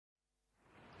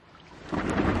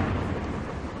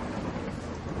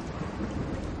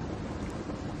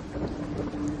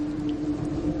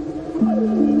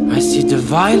the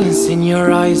violence in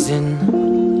your eyes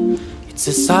and it's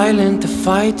a silent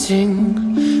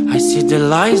fighting. I see the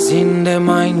lies in their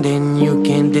mind and you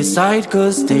can't decide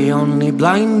cause they only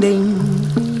blinding.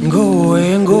 Go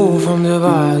away and go from the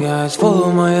bad guys,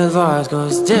 follow my advice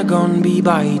cause they're gonna be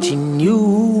biting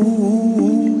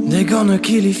you. They're gonna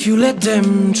kill if you let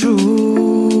them through.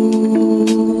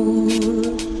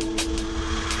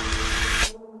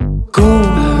 Go,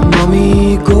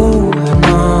 mommy, go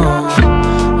now.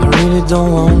 I really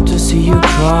don't want to see you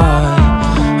cry.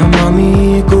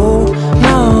 Mommy, go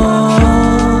now.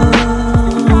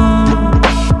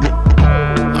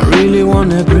 I really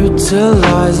wanna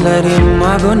brutalize, let him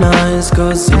agonize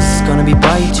cause it's gonna be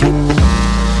biting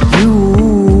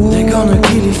you. They're gonna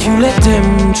kill if you let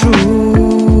them through.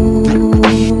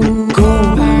 Go,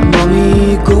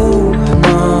 mommy, go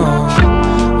now.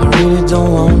 I really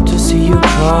don't want to see you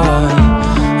cry.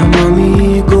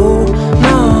 Mommy, go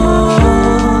now.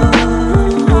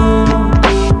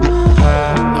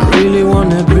 I really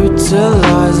wanna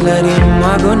brutalize, let him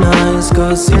agonize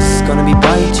cause it's gonna be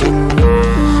biting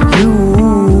you.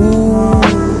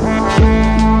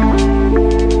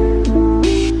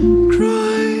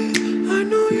 Cry, I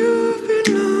know you've been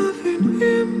loving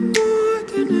him more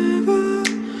than ever.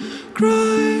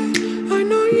 Cry, I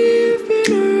know you've been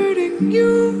hurting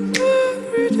you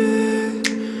every day.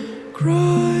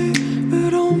 Cry, but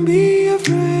don't be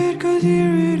afraid cause he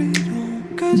really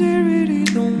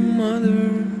don't matter.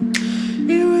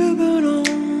 He will burn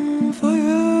on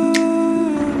fire.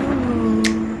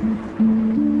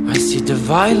 I see the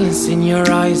violence in your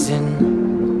eyes and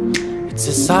it's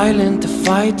a silent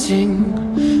fighting.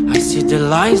 I see the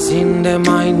lies in their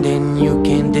mind and you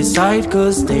can't decide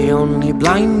cause they only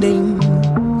blinding.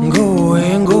 Go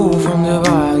away and go from the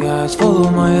bad guys, follow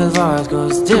my advice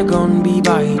cause they're gonna be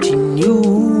biting you.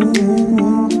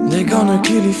 They're gonna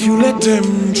kill if you let them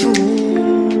through.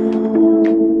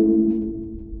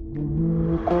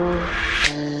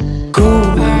 Go,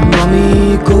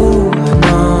 mommy, go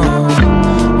now.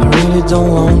 I really don't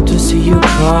want to see you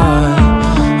cry.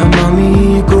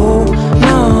 Mommy, go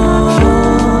now.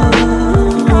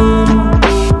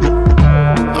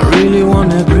 I really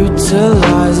wanna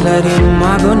brutalize, let him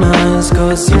agonize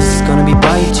cause it's gonna be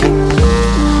biting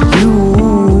you.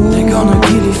 They're gonna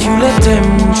kill if you let them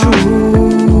through.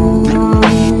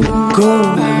 Go,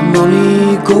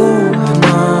 mommy, go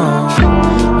now.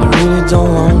 I really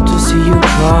don't want to see you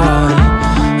cry.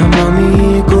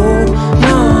 Mommy, go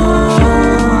now.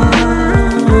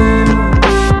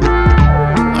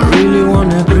 I really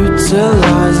wanna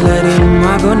brutalize, let him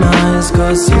agonize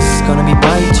cause it's gonna be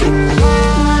biting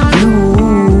you.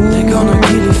 They're gonna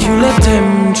kill if you let them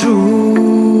through.